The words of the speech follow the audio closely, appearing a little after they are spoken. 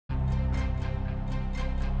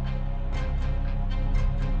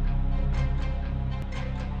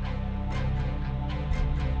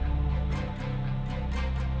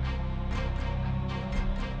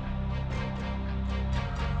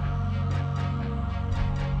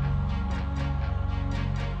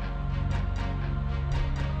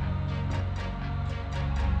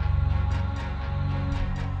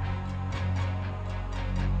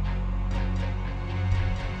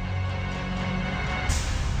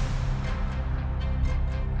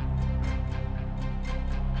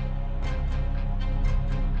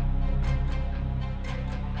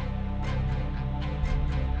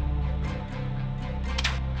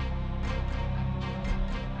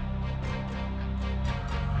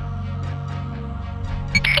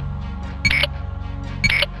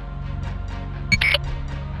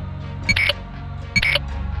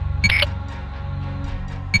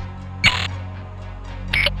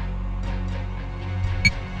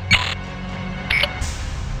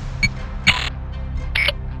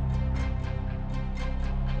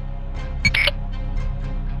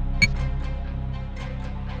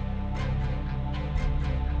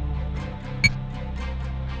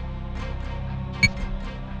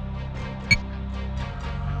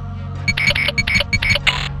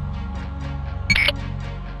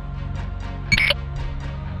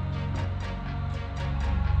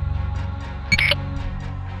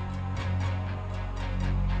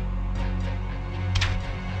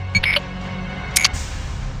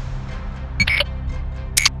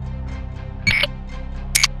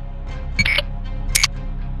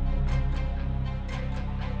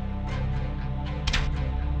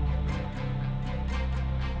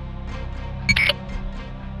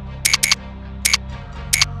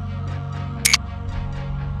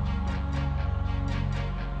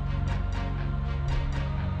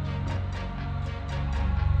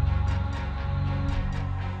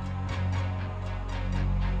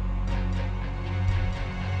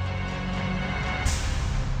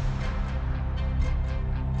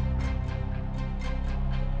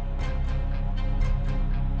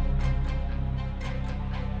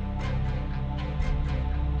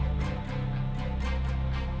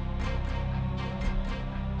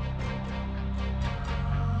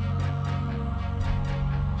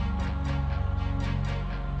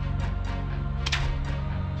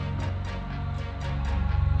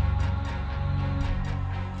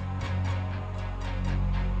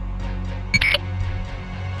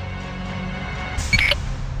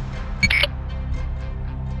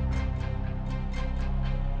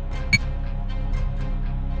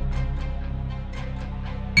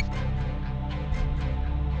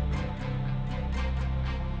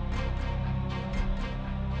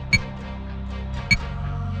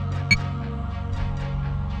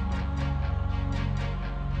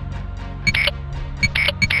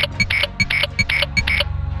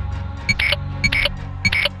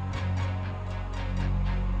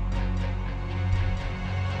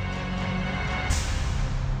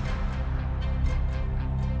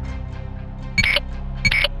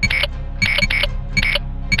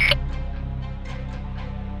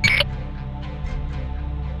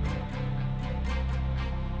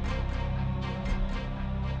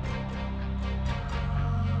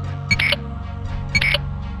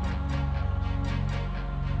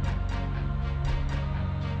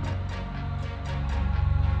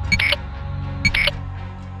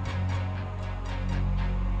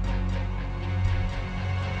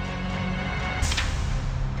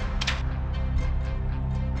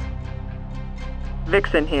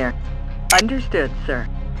Vixen here. Understood, sir.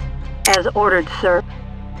 As ordered, sir.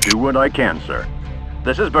 Do what I can, sir.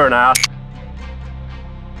 This is Burnout.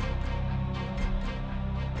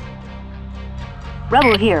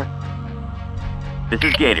 Rebel here. This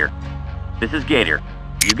is Gator. This is Gator.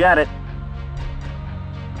 You got it.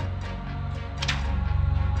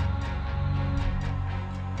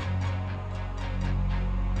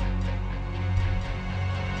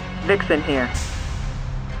 Vixen here.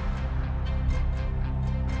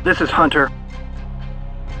 This is Hunter.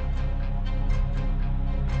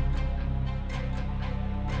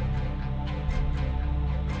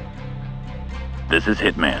 This is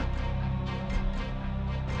Hitman.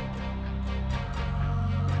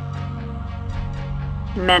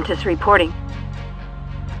 Mantis reporting.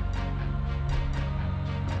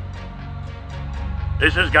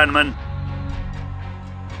 This is Gunman.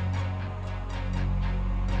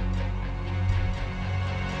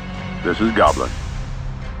 This is Goblin.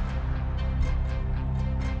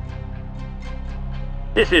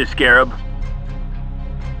 This is Scarab.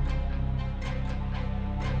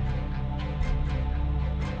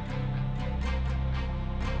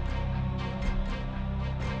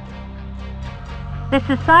 This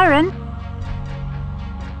is Siren.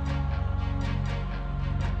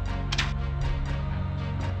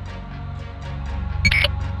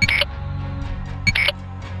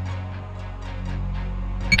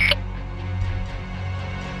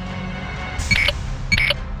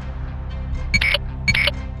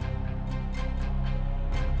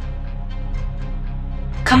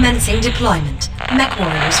 Commencing deployment.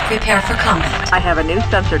 MechWarriors prepare for combat. I have a new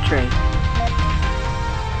sensor tray.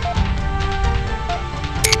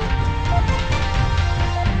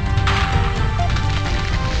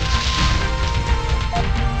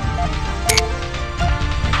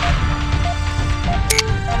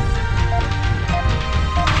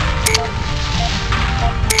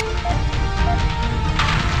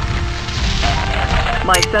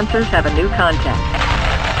 My sensors have a new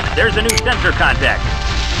contact. There's a new sensor contact.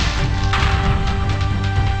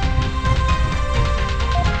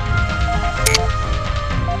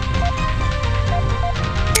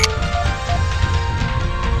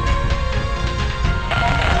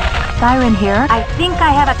 Siren here. I think I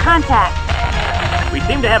have a contact. We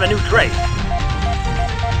seem to have a new trace.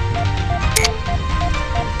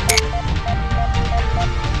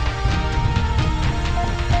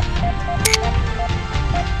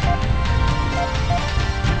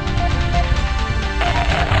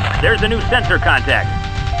 There's a new sensor contact.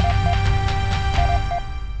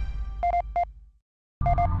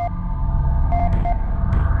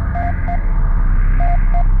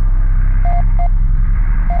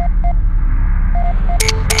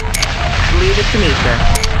 Leave it to me, sir.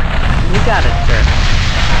 You got it, sir.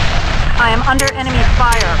 I am under enemy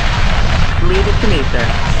fire. Leave it to me, sir.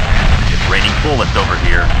 It's raining bullets over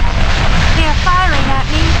here. They're firing at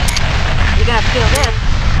me. You're gonna feel this.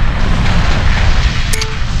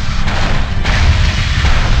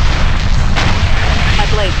 My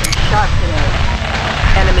blade's been sharp today.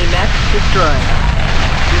 Enemy mech destroyed.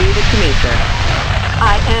 Leave it to me, sir.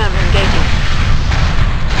 I am engaging.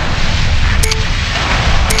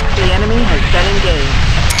 The enemy has been engaged.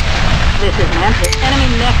 This is Mantis. Enemy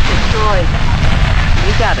mech destroyed.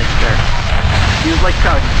 You got it, sir. Feels like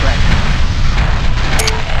target practice.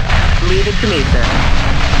 Leave it to me, sir.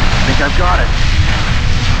 I think I've got it.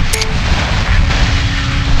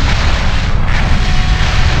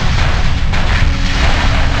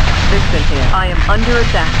 Vixen here. I am under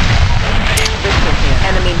attack. Vixen here.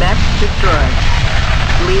 Enemy mech destroyed.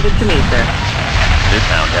 Leave it to me, sir. This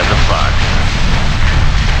hound has a fox.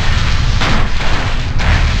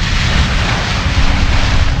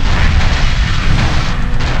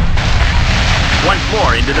 Once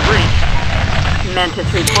more into the breach.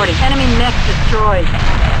 Mantis reporting. Enemy mech destroyed.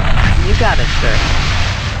 You got it, sir.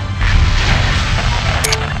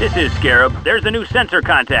 This is Scarab. There's a new sensor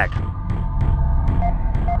contact.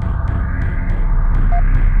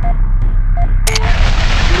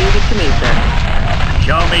 Leave it to me, sir.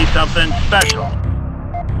 Show me something special.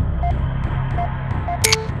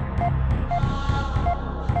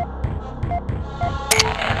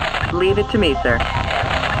 Leave it to me, sir.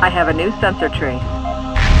 I have a new sensor tray.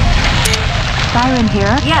 Siren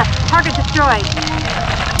here? Yes, target destroyed.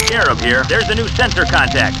 Scarab here. There's a new sensor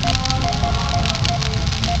contact.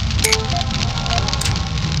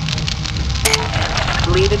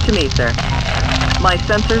 Leave it to me, sir. My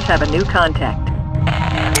sensors have a new contact.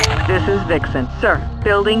 This is Vixen. Sir,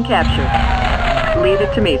 building captured. Leave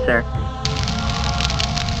it to me, sir.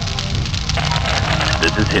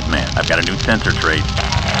 This is Hitman. I've got a new sensor trace.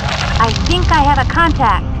 I think I have a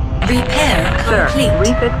contact. Repair complete. Sir,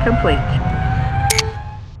 refit complete.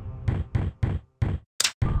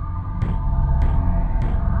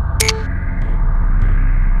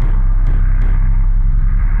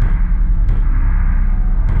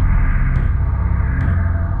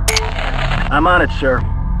 I'm on it, sir.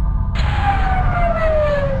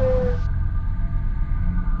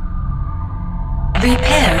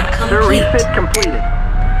 Repair complete. Sir, refit completed.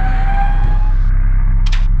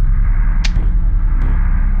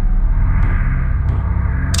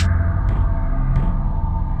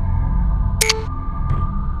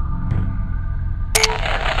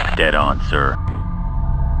 Dead on, sir.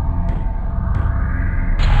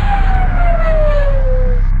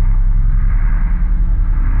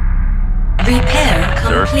 Repair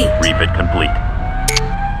Sir, complete. refit complete.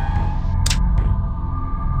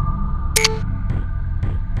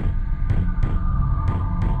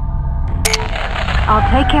 I'll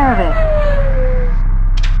take care of it.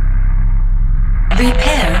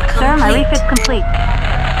 Repair complete. Sir, my refit's complete.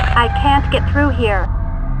 I can't get through here.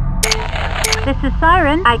 This is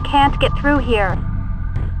Siren. I can't get through here.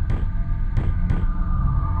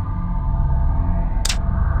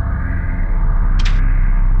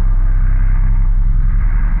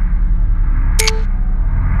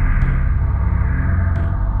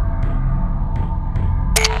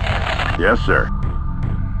 Yes, sir.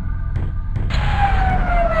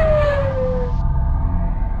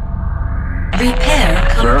 Repair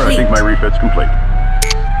complete. Sir, I think my refit's complete.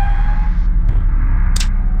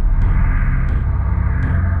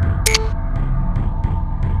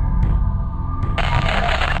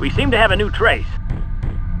 We seem to have a new trace.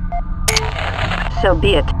 So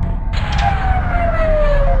be it.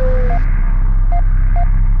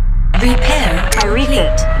 Repair My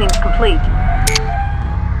refit seems complete.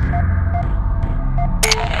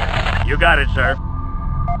 You got it, sir.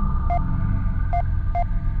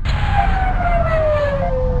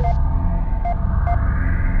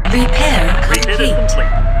 Repair Refit is complete.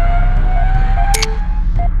 complete.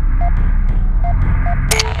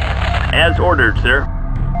 As ordered, sir.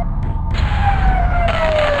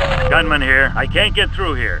 Gunman here. I can't get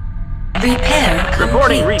through here. Repair complete.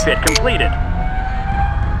 Reporting refit completed.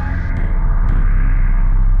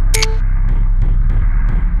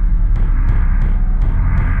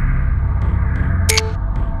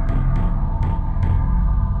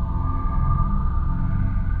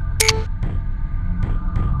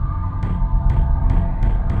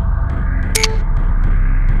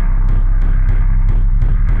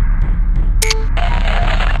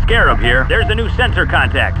 Scarab here. There's a new sensor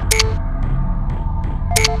contact.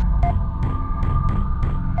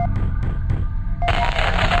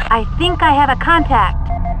 I think I have a contact.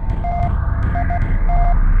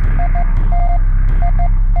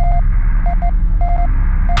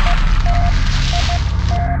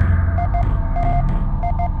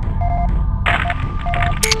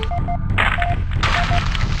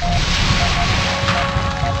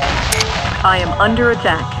 I am under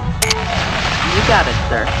attack. You got it,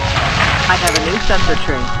 sir. I have a new sensor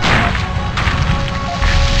tree.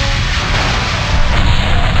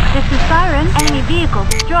 This is Siren. Enemy vehicle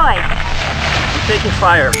destroyed. I'm taking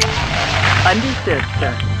fire. Understood,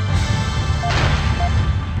 sir.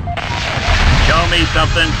 Show me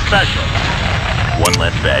something special. One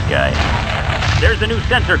less bad guy. There's a new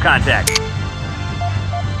sensor contact.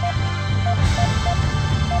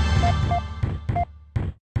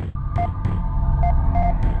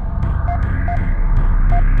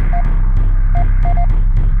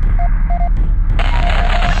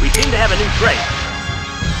 We seem to have a new trace.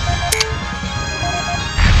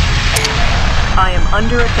 I am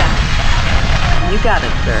under attack. You got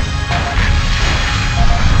it, sir.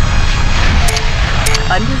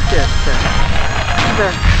 Understood, sir. Sir,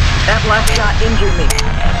 that last shot injured me.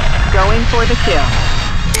 Going for the kill.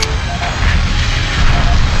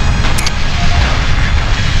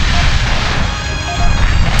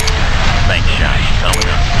 Thanks, Shine. Coming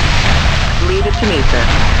up. Leave it to me, sir.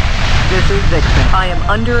 This is Vixen. I am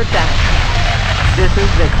under attack. This is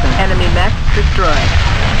Vixen. Enemy mech destroyed.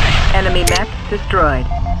 Enemy mech destroyed.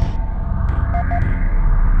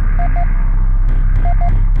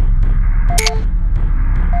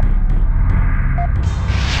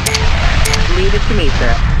 Leave it to me,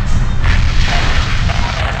 sir.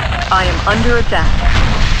 I am under attack.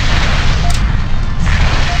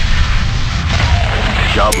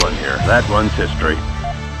 Goblin here. That one's history.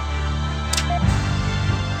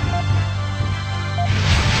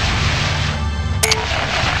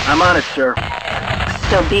 I'm on it, sir.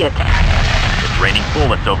 So be it. It's raining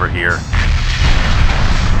bullets over here.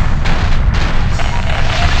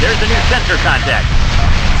 There's a new sensor contact.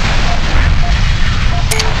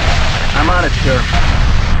 I'm on it, sir.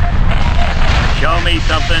 Show me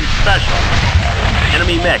something special.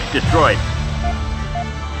 Enemy mech destroyed.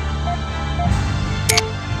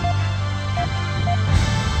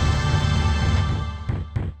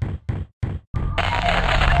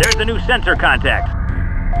 There's a new sensor contact.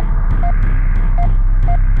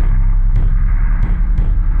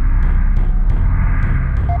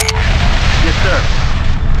 Yes, sir.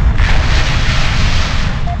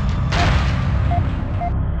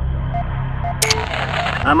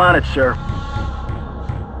 I'm on it, sir.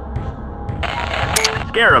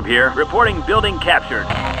 Scarab here, reporting building captured.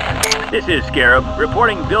 This is Scarab,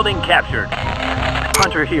 reporting building captured.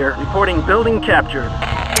 Hunter here, reporting building captured.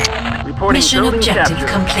 Reporting Mission building objective captured.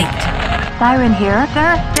 complete. Siren here.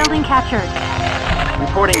 Sir, building captured.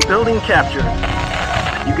 Reporting building captured.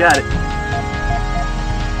 You got it.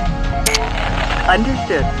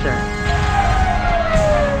 Understood, sir.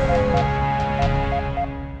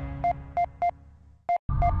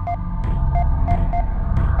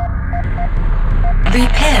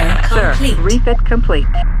 Repair complete. Sir, refit complete.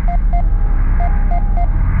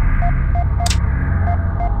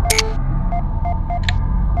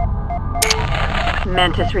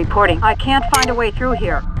 Mantis reporting. I can't find a way through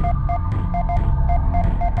here.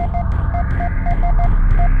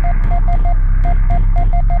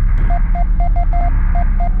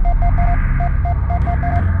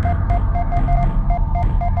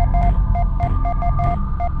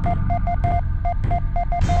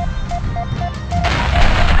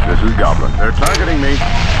 This is Goblin. They're targeting me.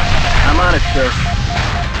 I'm on it, sir.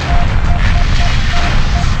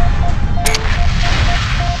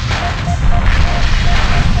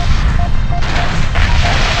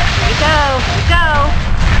 Here we go.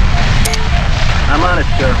 I'm on it,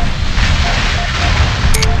 sir.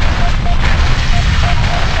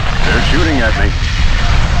 They're shooting at me.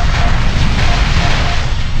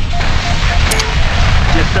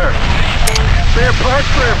 Yes, sir. Spare parts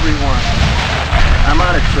for everyone. I'm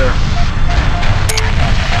on it, sir.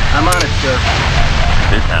 I'm on it, sir.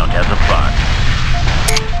 This hound has a box.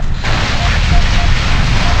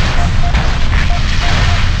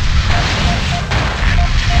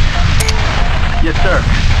 Yes, sir.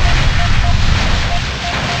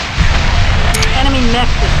 Enemy mech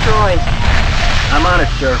destroyed. I'm on it,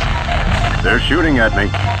 sir. They're shooting at me.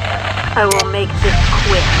 I will make this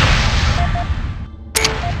quick.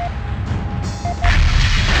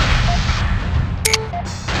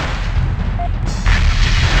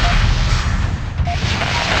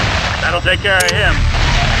 That'll take care of him.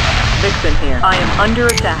 Vixen here. I am under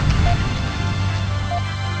attack.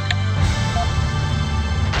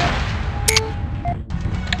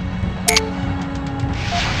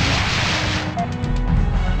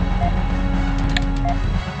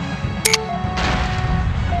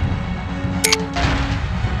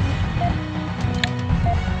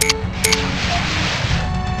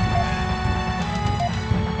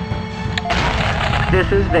 This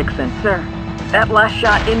is Vixen. Sir, that last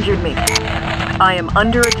shot injured me. I am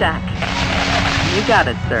under attack. You got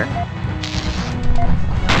it, sir.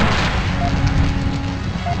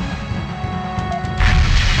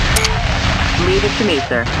 Leave it to me,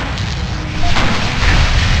 sir.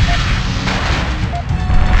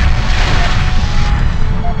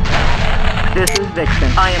 This is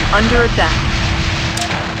Vixen. I am under attack.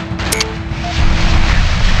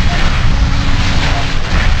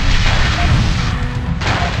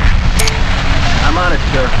 I'm on it,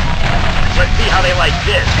 sir. Let's see how they like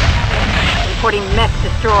this. Reporting mech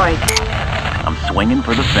destroyed. I'm swinging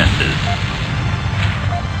for the fences.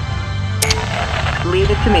 Leave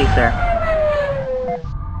it to me, sir.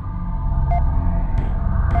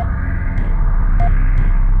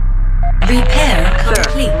 Repair Sir,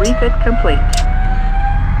 complete. refit complete.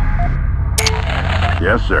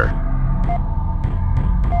 Yes, sir.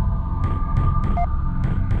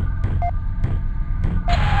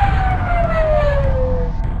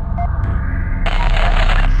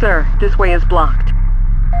 Sir, this way is blocked.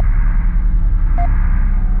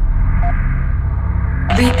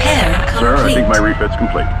 Repair complete. Sir, I think my refit's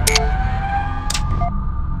complete.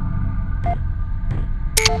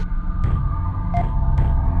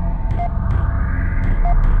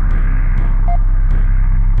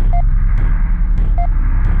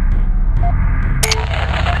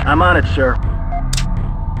 I'm on it, sir.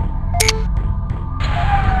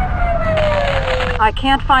 I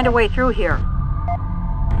can't find a way through here.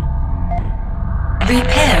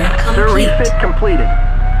 Repair Sir, complete. refit completed.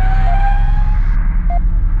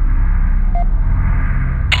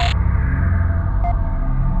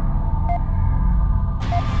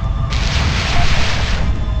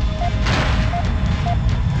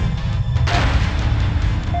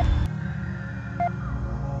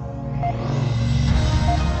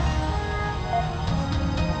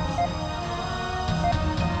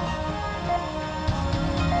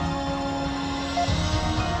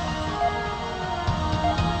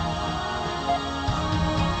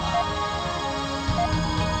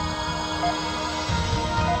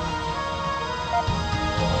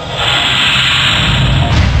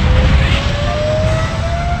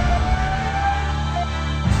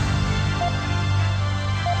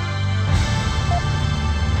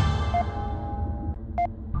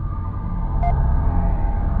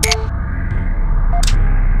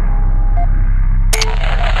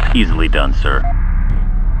 Easily done, sir.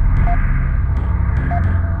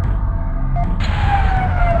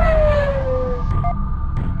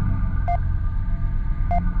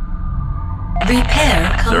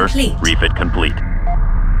 Repair complete. Sir, refit complete.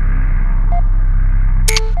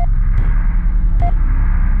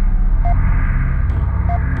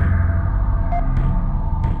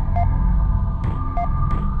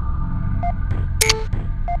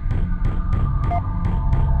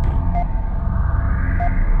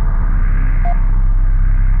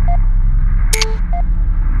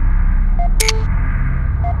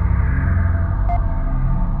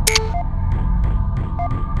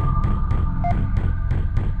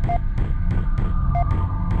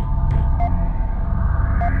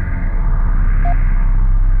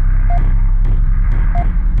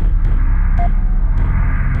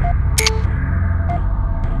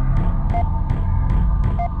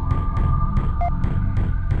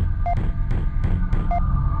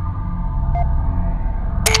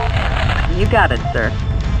 You got it, sir.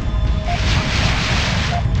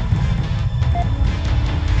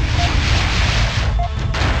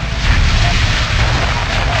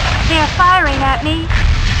 They're firing at me.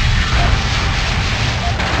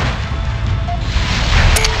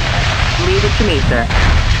 Leave it to me, sir.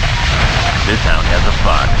 This hound has a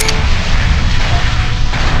fox.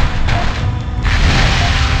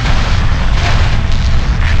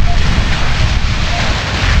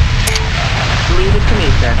 Leave it to me,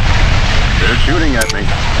 sir. They're shooting at me.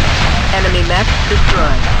 Enemy mech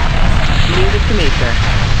destroyed. Leave it to me, sir.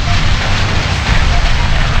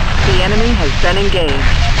 The enemy has been engaged.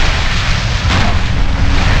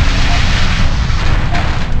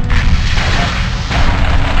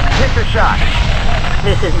 Take the shot.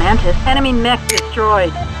 This is Mantis. Enemy mech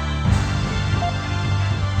destroyed.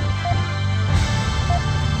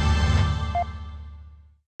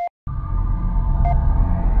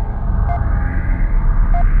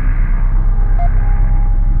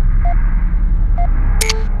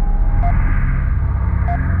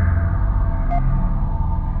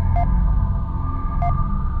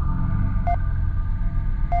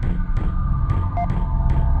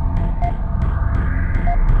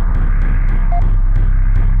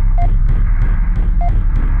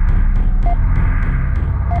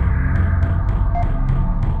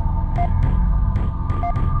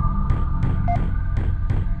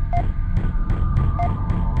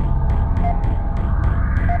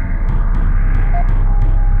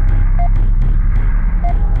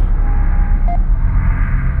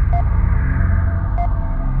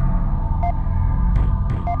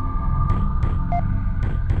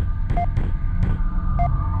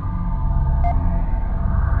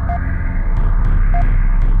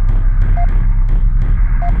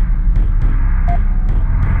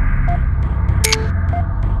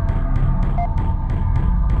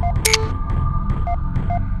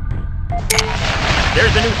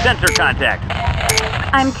 There's a new sensor contact.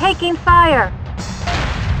 I'm taking fire.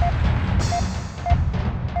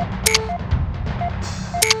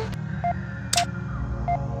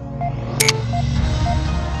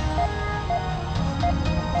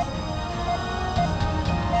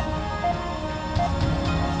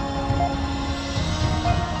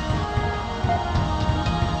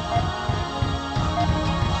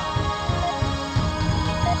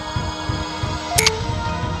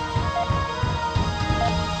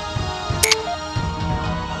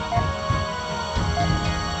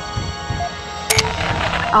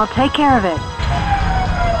 I'll take care of it.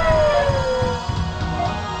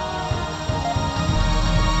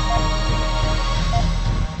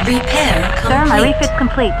 Repair complete. Sir, my refit's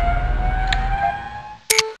complete.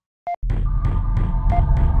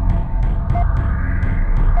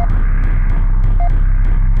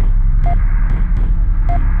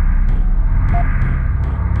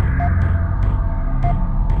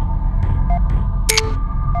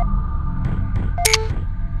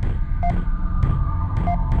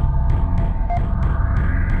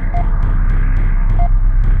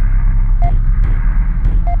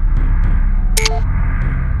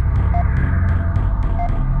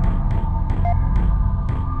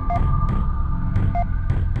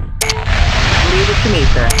 To me,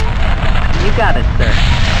 sir. You got it, sir.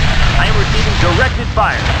 I am receiving directed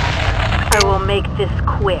fire. I will make this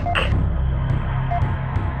quick.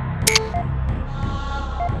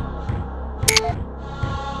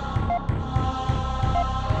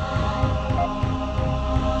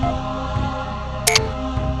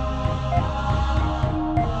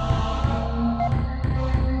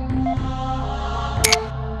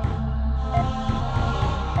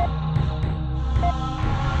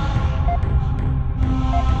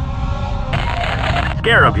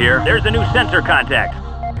 Scarab here. There's a new sensor contact.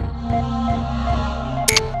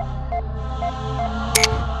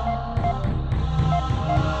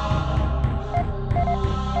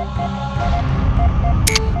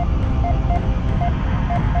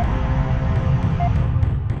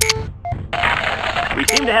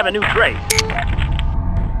 to have a new trait.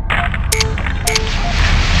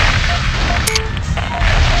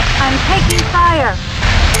 I'm taking fire.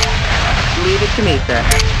 Leave it to me, sir.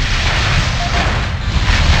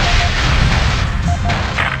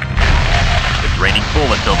 It's raining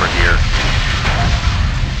bullets over here.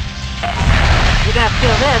 You gotta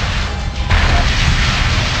feel this.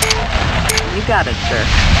 You got it, sir.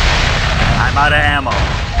 I'm out of ammo.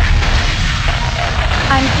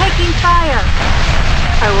 I'm taking fire.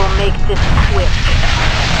 I will make this quick.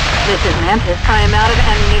 This is Mantis. I am out of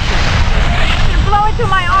ammunition. You're blowing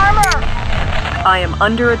through my armor. I am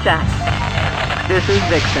under attack. This is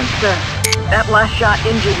Vixen. Sir, that last shot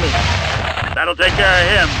injured me. That'll take care of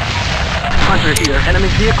him. Hunter here.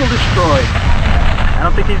 Enemy vehicle destroyed. I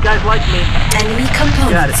don't think these guys like me. Enemy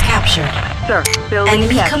components captured. Sir, building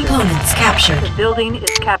Enemy captured. components captured. The building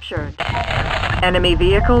is captured. Enemy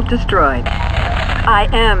vehicle destroyed. I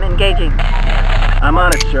am engaging. I'm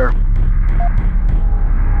on it, sir.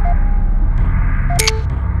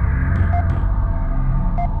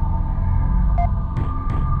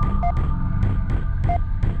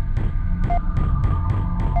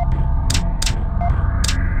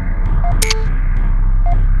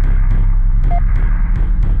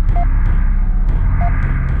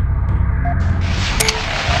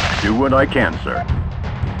 Do what I can, sir.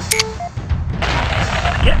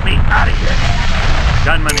 Get me out of here.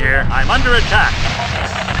 Gunman here. I'm under attack.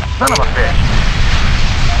 Son of a bitch.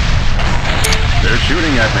 They're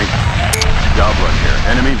shooting at me. Goblin here.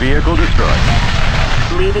 Enemy vehicle destroyed.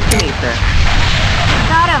 Leave it to me, sir.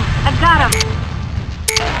 Got him. I got him.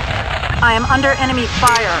 I am under enemy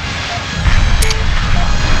fire.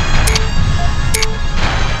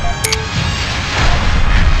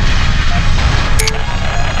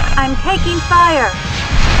 I'm taking fire.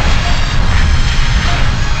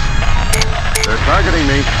 They're targeting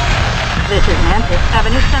me. This is Mantis. Have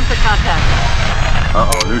a new sensor contact.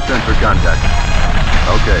 Uh-oh, new sensor contact.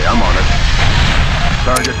 Okay, I'm on it.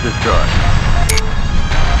 Target destroyed.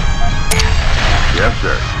 Yes,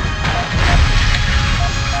 sir.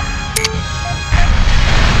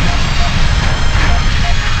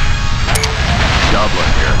 Goblin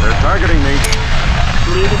here. They're targeting me.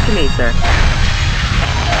 Leave it to me, sir.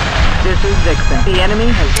 This is Vixen. The enemy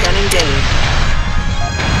has been engaged.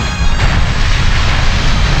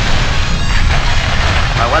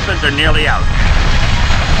 My weapons are nearly out.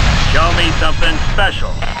 Show me something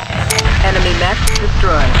special. Enemy mech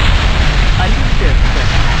destroyed. Understood, sir.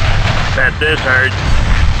 Bet this hurts.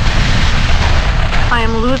 I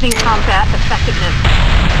am losing combat effectiveness.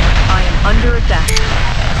 I am under attack.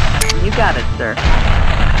 You got it, sir.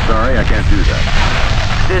 Sorry, I can't do that.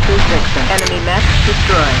 This is Vixen. Enemy mech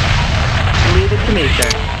destroyed. Leave it to me, sir.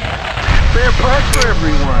 Spare parts for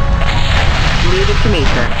everyone. Leave it to me,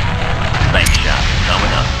 sir. Bank shot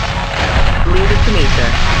coming up. Leave it to me, sir.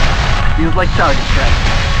 Feels like target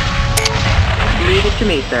practice. Leave it to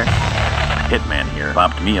me, sir. Hitman here.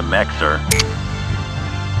 Popped me a mech, sir.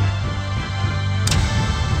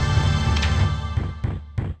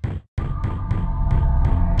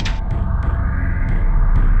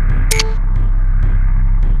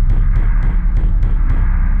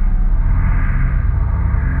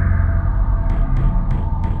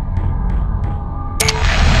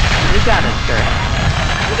 You got it, sir.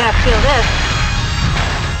 You gotta feel this.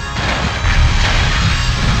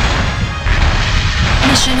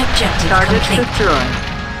 Mission objective Target complete. destroyed.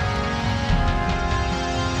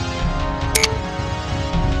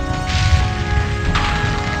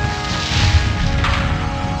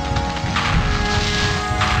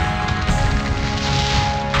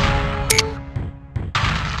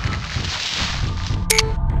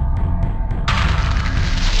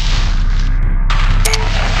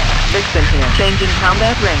 Vixen here. Changing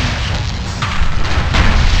combat range.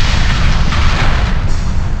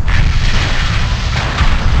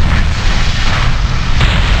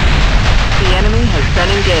 The enemy has been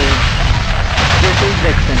engaged. This is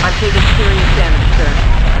Vixen. I'm taking serious damage, sir.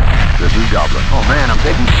 This is Goblin. Oh man, I'm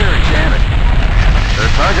taking serious damage.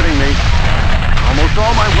 They're targeting me. Almost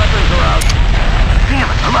all my weapons are out. Damn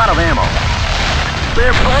it, I'm out of ammo.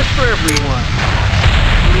 Spare parts for everyone.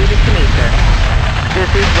 Leave it to me, sir. This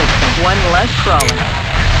is Vixen. One less crawler.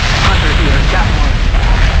 Hunter here. Got one.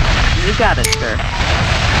 You got it, sir.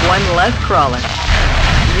 One less crawler.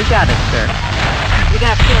 You got it, sir. You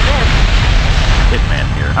gotta feel this. Hitman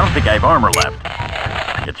here. I don't think I have armor left.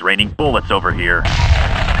 It's raining bullets over here.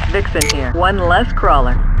 Vixen here. One less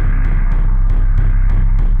crawler.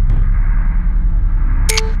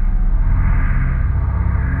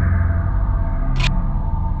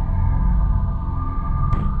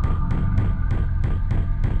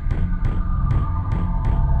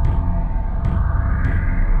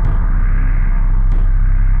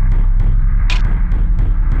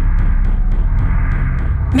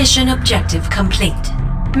 Mission objective complete.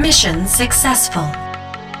 Mission successful.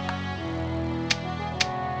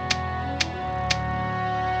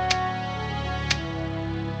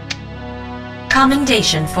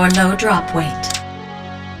 Commendation for low drop weight.